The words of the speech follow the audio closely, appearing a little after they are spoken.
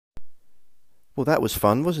Well, that was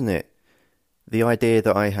fun, wasn't it? The idea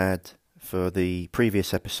that I had for the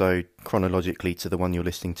previous episode, chronologically to the one you're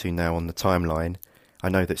listening to now on the timeline. I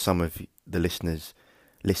know that some of the listeners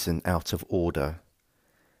listen out of order.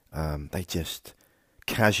 They just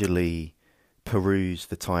casually peruse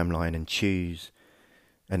the timeline and choose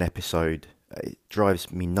an episode. It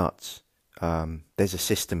drives me nuts. There's a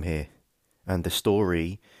system here, and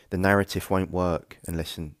the narrative won't work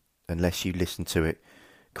unless you listen to it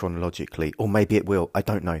chronologically. Or maybe it will, I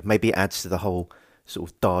don't know. Maybe it adds to the whole sort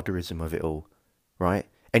of Dadaism of it all, right?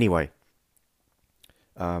 Anyway,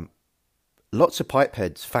 lots of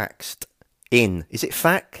pipeheads faxed in. Is it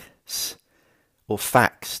fax or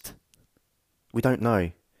faxed? We don't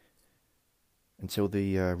know until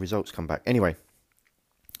the results come back. Anyway,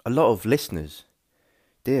 a lot of listeners,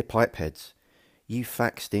 dear pipeheads, you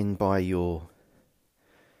faxed in by your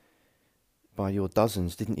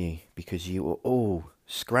dozens, didn't you? Because you were all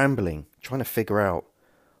scrambling, trying to figure out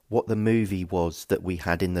what the movie was that we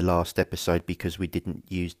had in the last episode, because we didn't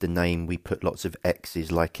use the name. We put lots of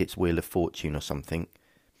X's like it's Wheel of Fortune or something.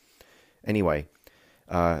 Anyway,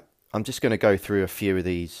 I'm just going to go through a few of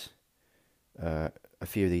these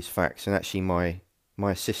facts, and actually my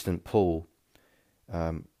assistant Paul,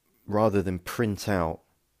 rather than print out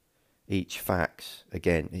each fax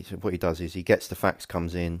again, what he does is he gets the fax,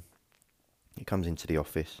 comes into the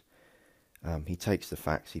office, he takes the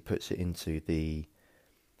fax, he puts it into the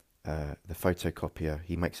photocopier,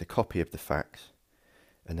 he makes a copy of the fax,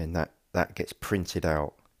 and then that gets printed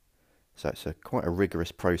out. So it's quite a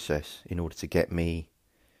rigorous process in order to get me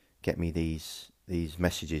these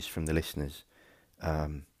messages from the listeners.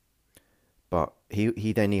 But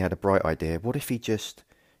he had a bright idea. What if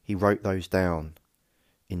he wrote those down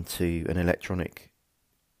into an electronic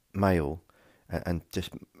mail and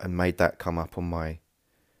made that come up on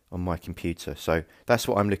my computer? So that's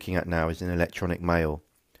what I'm looking at now, is an electronic mail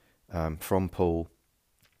from Paul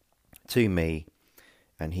to me,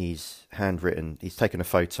 and he's handwritten. He's taken a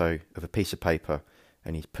photo of a piece of paper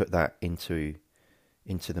and he's put that into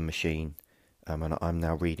the machine, and I'm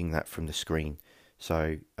now reading that from the screen.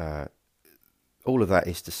 So all of that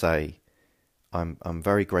is to say, I'm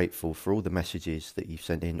very grateful for all the messages that you've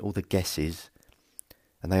sent in, all the guesses,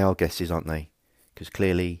 and they are guesses, aren't they? Because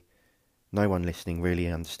clearly no one listening really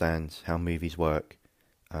understands how movies work,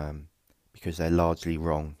 because they're largely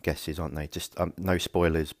wrong guesses, aren't they? Just no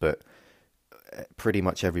spoilers, but pretty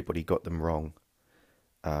much everybody got them wrong.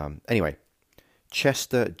 Anyway,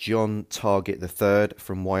 Chester John Target III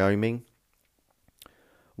from Wyoming.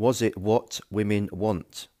 Was it What Women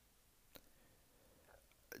Want?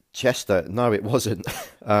 Chester, no, it wasn't.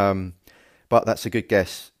 But that's a good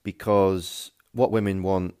guess, because What Women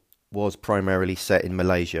Want was primarily set in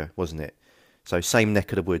Malaysia, wasn't it? So same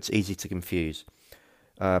neck of the woods, easy to confuse.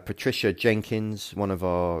 Patricia Jenkins, one of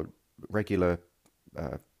our regular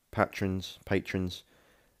patrons.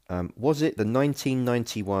 Was it the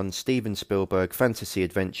 1991 Steven Spielberg fantasy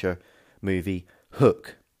adventure movie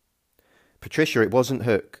Hook? Patricia, it wasn't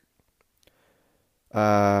Hook.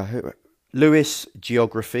 Lewis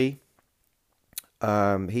Geography,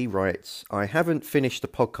 he writes, I haven't finished the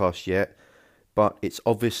podcast yet, but it's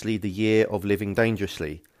obviously the year of living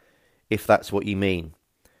dangerously, if that's what you mean.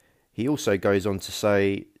 He also goes on to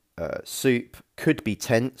say, soup could be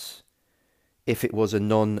tense if it was a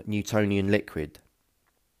non-Newtonian liquid.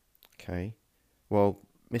 Okay, well,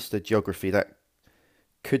 Mr. Geography, that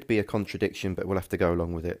could be a contradiction, but we'll have to go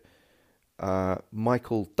along with it.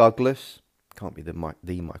 Michael Douglas, can't be the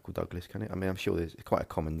Michael Douglas, can it? I mean, I'm sure there's quite a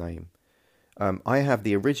common name. I have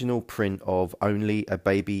the original print of Only a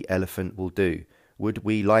Baby Elephant Will Do. Would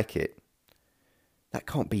we like it? That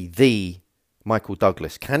can't be the Michael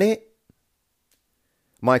Douglas, can it?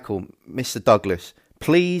 Michael, Mr. Douglas,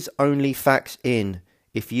 please only fax in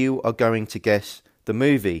if you are going to guess the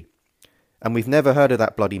movie. And we've never heard of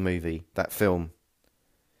that bloody movie, that film.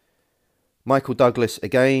 Michael Douglas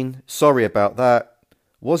again, sorry about that.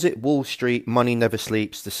 Was it Wall Street, Money Never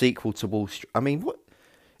Sleeps, the sequel to Wall Street? I mean, what?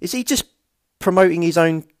 Is he just promoting his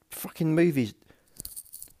own fucking movies?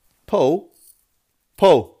 Paul,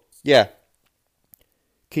 yeah.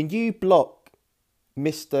 Can you block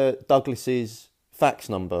Mr. Douglas's fax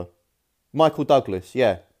number? Michael Douglas,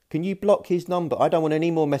 yeah. Can you block his number? I don't want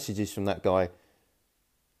any more messages from that guy.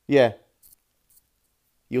 Yeah.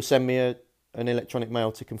 You'll send me an electronic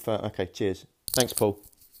mail to confirm. Okay, cheers. Thanks, Paul.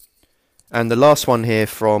 And the last one here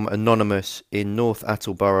from Anonymous in North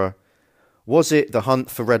Attleborough. Was it The Hunt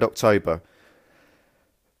for Red October?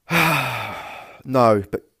 No,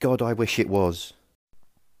 but God, I wish it was.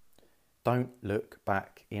 Don't Look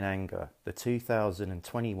Back in Anger. The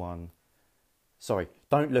 2021... Sorry,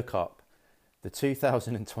 don't look up. the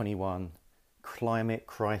 2021 climate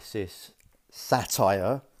crisis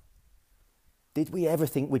satire. Did we ever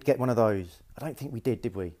think we'd get one of those? I don't think we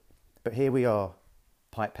did we? But here we are,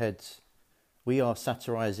 pipeheads. We are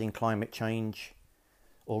satirising climate change,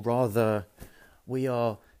 or rather, we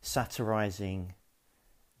are satirising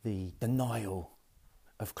the denial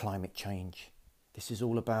of climate change. This is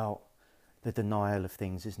all about the denial of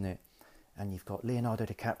things, isn't it? And you've got Leonardo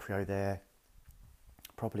DiCaprio there,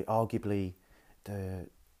 probably arguably the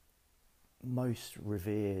most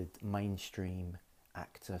revered mainstream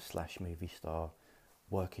actor / movie star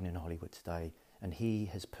working in Hollywood today, and he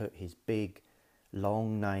has put his big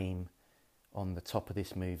long name on the top of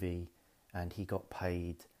this movie, and he got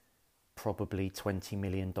paid probably $20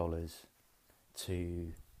 million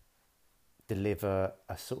to deliver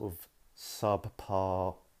a sort of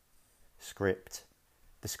subpar script.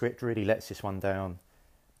 The script really lets this one down.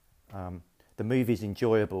 The movie's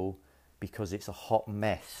enjoyable because it's a hot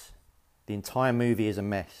mess. The entire movie is a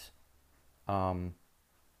mess. And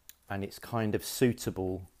it's kind of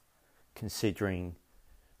suitable considering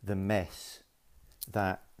the mess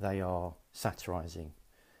that they are satirising.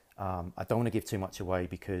 I don't want to give too much away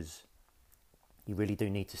because you really do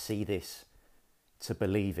need to see this to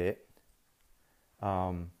believe it.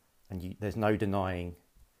 There's no denying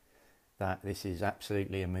that this is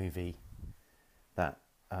absolutely a movie that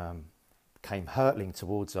came hurtling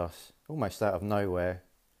towards us almost out of nowhere,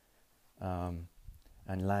 and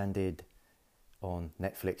landed on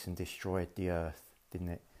Netflix and destroyed the earth, didn't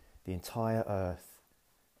it? The entire earth,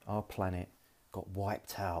 our planet, got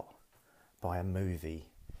wiped out by a movie.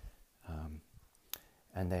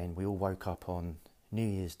 And then we all woke up on New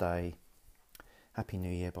Year's Day. Happy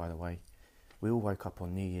New Year, by the way. We all woke up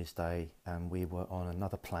on New Year's Day and we were on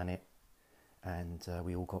another planet, and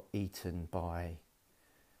we all got eaten by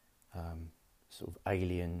sort of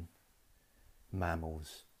alien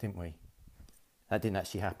mammals, didn't we? That didn't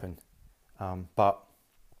actually happen. But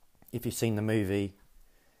if you've seen the movie,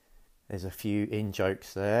 there's a few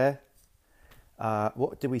in-jokes there.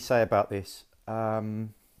 What do we say about this?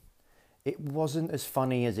 It wasn't as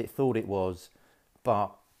funny as it thought it was,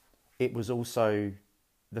 but it was also,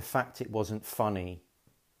 the fact it wasn't funny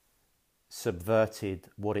subverted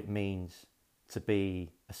what it means to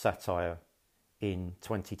be a satire in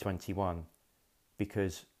 2021,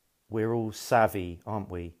 because we're all savvy, aren't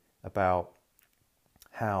we, about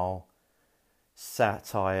how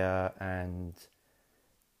satire and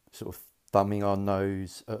sort of thumbing our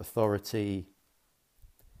nose at authority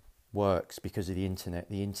works because of the internet.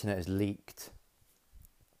 The internet has leaked.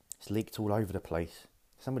 It's leaked all over the place.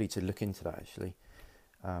 Somebody to look into that, actually.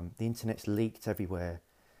 The internet's leaked everywhere,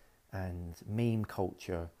 and meme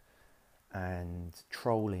culture and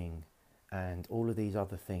trolling and all of these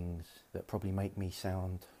other things that probably make me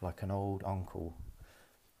sound like an old uncle.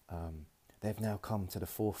 They've now come to the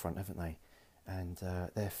forefront, haven't they? And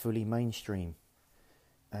they're fully mainstream.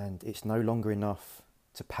 And it's no longer enough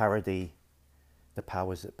to parody the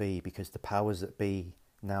powers that be, because the powers that be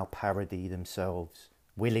now parody themselves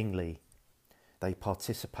willingly. They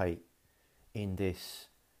participate in this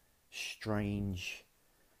strange,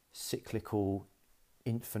 cyclical,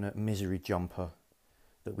 infinite misery jumper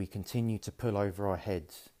that we continue to pull over our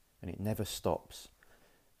heads, and it never stops.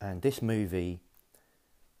 And this movie,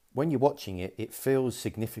 when you're watching it, it feels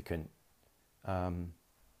significant.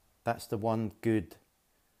 That's the one good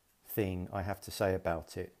thing I have to say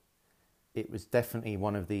about it. It was definitely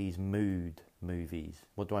one of these mood movies.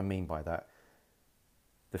 What do I mean by that?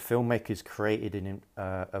 The filmmakers created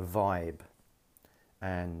a vibe,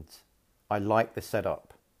 and I like the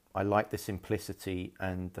setup. I like the simplicity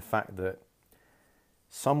and the fact that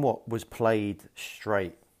somewhat was played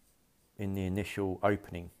straight in the initial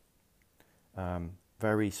opening.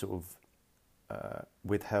 Very sort of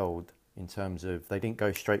withheld in terms of, they didn't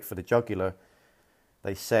go straight for the jugular.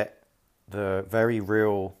 They set the very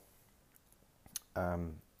real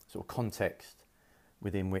sort of context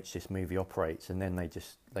within which this movie operates, and then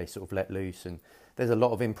they sort of let loose. And there's a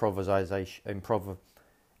lot of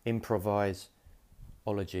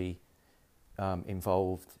improvisology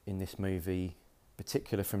involved in this movie,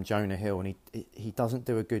 particular from Jonah Hill, and he doesn't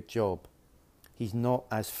do a good job. He's not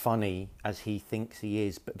as funny as he thinks he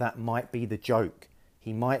is, but that might be the joke.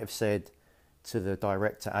 He might have said to the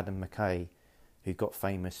director Adam McKay, who got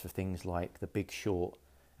famous for things like The Big Short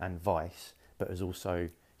and Vice, but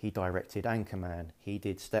he directed Anchorman, he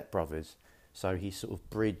did Step Brothers, so he sort of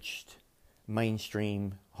bridged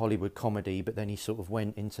mainstream Hollywood comedy, but then he sort of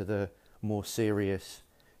went into the more serious,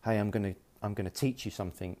 hey, I'm gonna teach you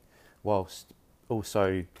something, whilst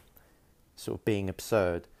also sort of being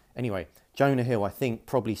absurd. Anyway, Jonah Hill, I think,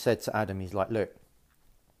 probably said to Adam, he's like, look,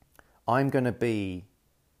 I'm going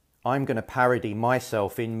to parody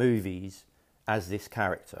myself in movies as this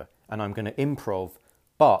character, and I'm going to improv,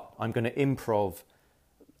 but I'm going to improv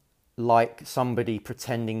like somebody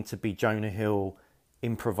pretending to be Jonah Hill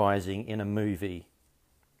improvising in a movie.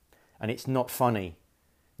 And it's not funny.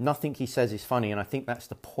 Nothing he says is funny, and I think that's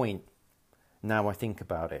the point now I think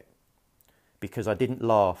about it. Because I didn't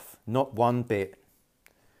laugh, not one bit,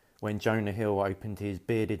 when Jonah Hill opened his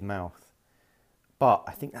bearded mouth. But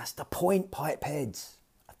I think that's the point, pipeheads.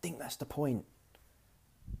 I think that's the point.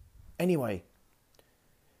 Anyway,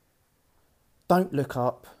 don't look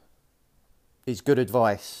up is good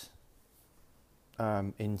advice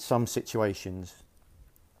in some situations.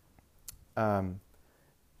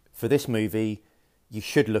 For this movie, you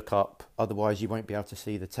should look up, otherwise you won't be able to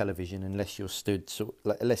see the television unless you're stood,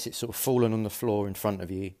 unless it's sort of fallen on the floor in front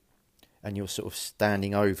of you and you're sort of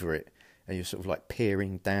standing over it and you're sort of like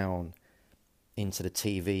peering down into the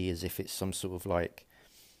TV as if it's some sort of like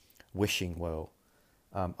wishing well.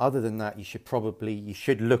 Other than that, you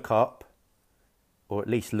should look up, or at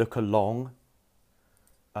least look along,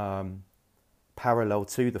 parallel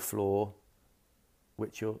to the floor,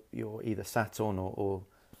 which you're either sat on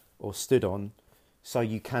or stood on, so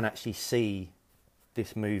you can actually see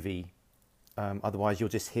this movie. Otherwise, you'll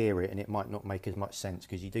just hear it, and it might not make as much sense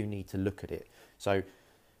because you do need to look at it. So,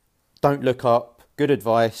 don't look up. Good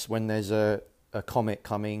advice when there's a comet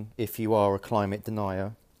coming, if you are a climate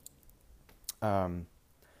denier.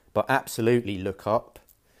 But absolutely look up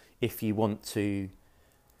if you want to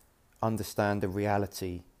understand the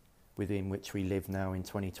reality within which we live now in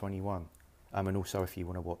 2021. And also if you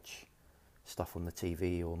want to watch stuff on the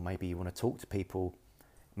TV, or maybe you want to talk to people,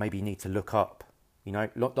 maybe you need to look up,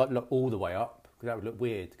 look all the way up, because that would look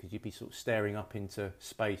weird, because you'd be sort of staring up into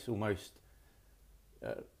space, almost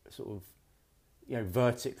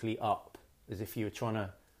vertically up, as if you were trying to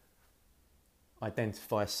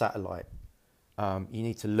identify a satellite. You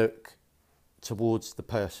need to look towards the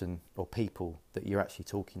person or people that you're actually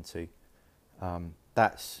talking to.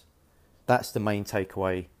 That's the main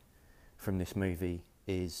takeaway from this movie,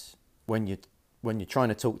 is when you're trying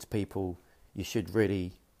to talk to people, you should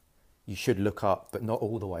look up, but not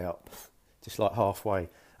all the way up, just like halfway.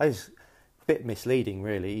 It's a bit misleading,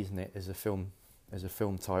 really, isn't it, as a film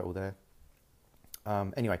title there.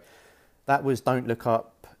 Anyway, that was Don't Look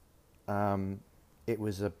Up. It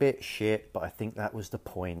was a bit shit, but I think that was the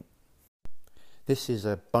point. This is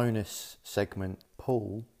a bonus segment.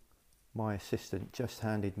 Paul, my assistant, just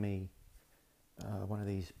handed me one of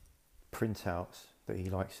these printouts that he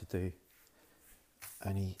likes to do,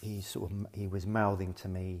 and he was mouthing to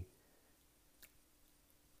me,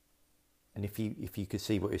 and if you could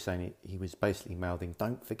see what he was saying, he was basically mouthing,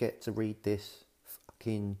 "Don't forget to read this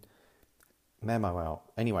fucking memo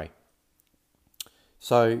out." Anyway,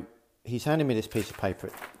 so he's handing me this piece of paper,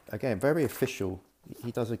 again very official.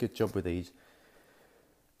 He does a good job with these.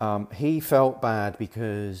 He felt bad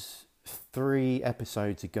because 3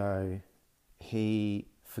 episodes ago he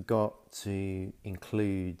forgot to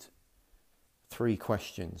include 3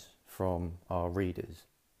 questions from our readers.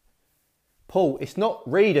 Paul, it's not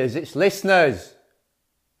readers, it's listeners.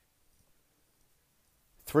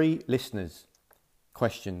 3 listeners'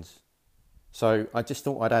 questions. So I just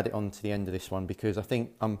thought I'd add it on to the end of this one, because I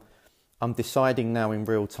think I'm deciding now in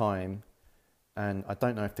real time, and I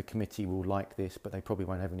don't know if the committee will like this, but they probably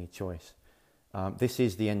won't have any choice. This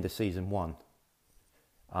is the end of season 1.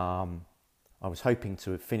 I was hoping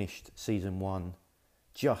to have finished season 1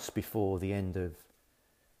 just before the end of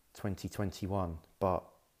 2021, but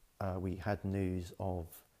we had news of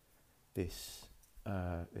this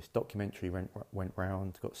documentary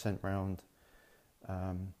got sent round,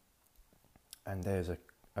 and there's a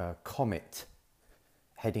comet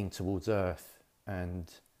heading towards Earth,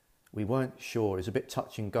 and we weren't sure. It was a bit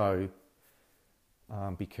touch and go,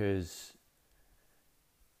 because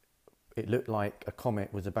it looked like a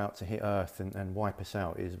comet was about to hit Earth and wipe us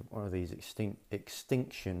out. It is one of these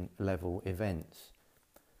extinction level events.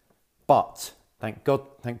 But thank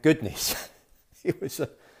goodness, it was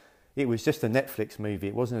just a Netflix movie.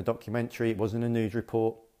 It wasn't a documentary. It wasn't a news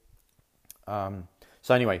report. So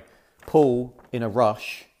anyway, Paul, in a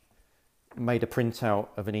rush, made a printout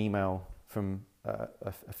of an email from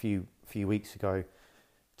a few weeks ago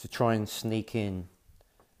to try and sneak in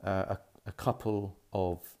a couple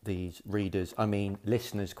of these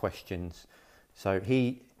listeners' questions. So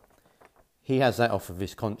he has that off of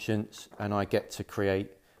his conscience, and I get to create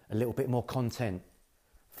a little bit more content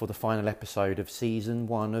for the final episode of season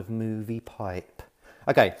 1 of Movie Pipe.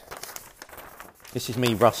 Okay, this is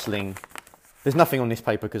me rustling There's nothing on this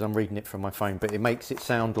paper because I'm reading it from my phone, but it makes it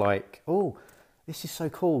sound like, oh, this is so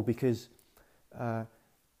cool because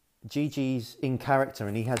Gigi's in character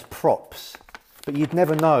and he has props, but you'd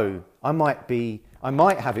never know. I might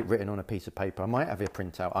have it written on a piece of paper. I might have a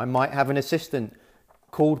printout. I might have an assistant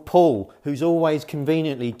called Paul who's always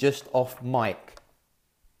conveniently just off mic.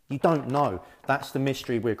 You don't know. That's the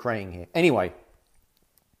mystery we're creating here. Anyway,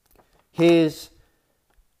 here's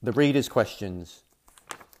the reader's questions.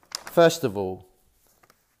 First of all,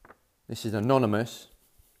 this is anonymous.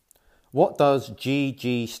 What does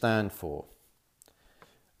GG stand for?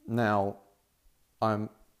 Now, I'm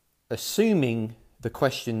assuming the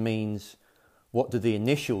question means what do the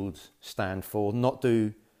initials stand for, not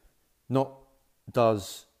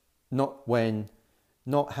when,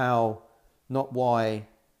 not how, not why,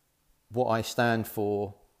 what I stand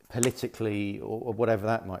for politically or whatever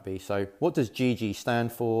that might be. So what does GG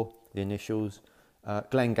stand for, the initials?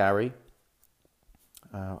 Glengarry.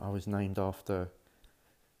 I was named after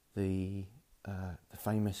the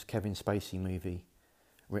famous Kevin Spacey movie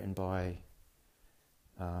written by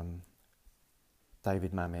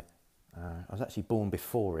David Mamet. I was actually born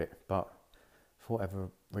before it, but for whatever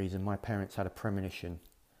reason, my parents had a premonition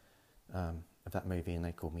of that movie and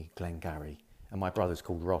they called me Glengarry. And my brother's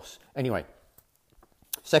called Ross. Anyway,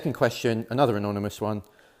 second question, another anonymous one.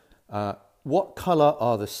 What colour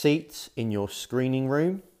are the seats in your screening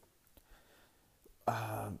room?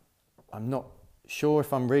 I'm not sure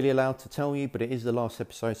if I'm really allowed to tell you, but it is the last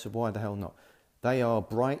episode, so why the hell not? They are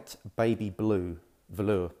bright baby blue,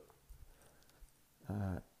 velour.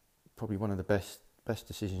 Probably one of the best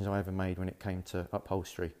decisions I ever made when it came to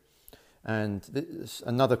upholstery. And this,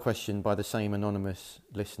 another question by the same anonymous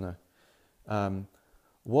listener.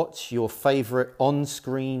 What's your favourite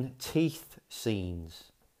on-screen teeth scenes?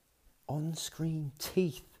 On-screen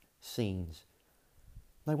teeth scenes.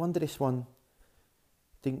 No wonder this one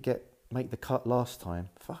didn't make the cut last time.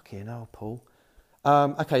 Fucking hell, Paul.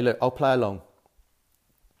 Okay, look, I'll play along.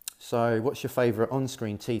 So, what's your favourite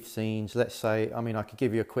on-screen teeth scenes? Let's say, I could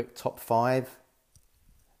give you a quick top five.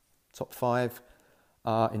 Top five.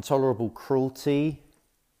 Intolerable Cruelty.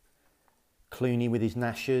 Clooney with his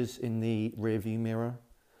gnashers in the rearview mirror.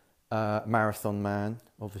 Marathon Man,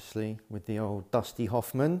 obviously, with the old Dusty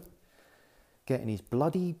Hoffman. Getting his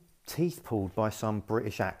bloody teeth pulled by some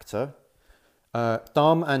British actor.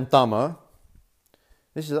 Dumb and Dumber.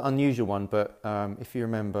 This is an unusual one, but if you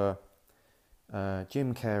remember,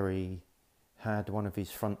 Jim Carrey had one of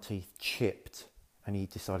his front teeth chipped and he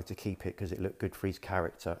decided to keep it because it looked good for his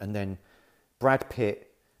character. And then Brad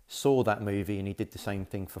Pitt saw that movie and he did the same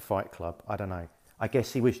thing for Fight Club. I don't know. I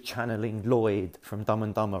guess he was channeling Lloyd from Dumb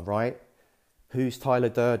and Dumber, right? Who's Tyler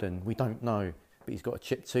Durden? We don't know, but he's got a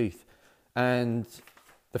chipped tooth. And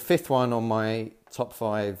the fifth one on my top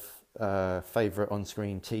five favourite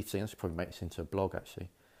on-screen teeth scene, I should probably make this into a blog actually,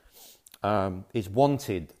 is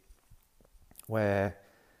Wanted, where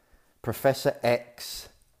Professor X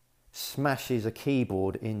smashes a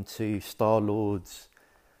keyboard into Star-Lord's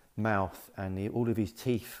mouth and all of his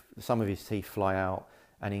teeth, some of his teeth fly out,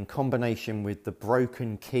 and in combination with the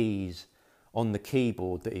broken keys on the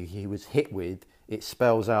keyboard that he was hit with, it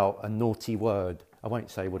spells out a naughty word. I won't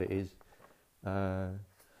say what it is.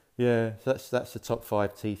 Yeah, so that's the top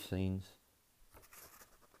five teeth scenes.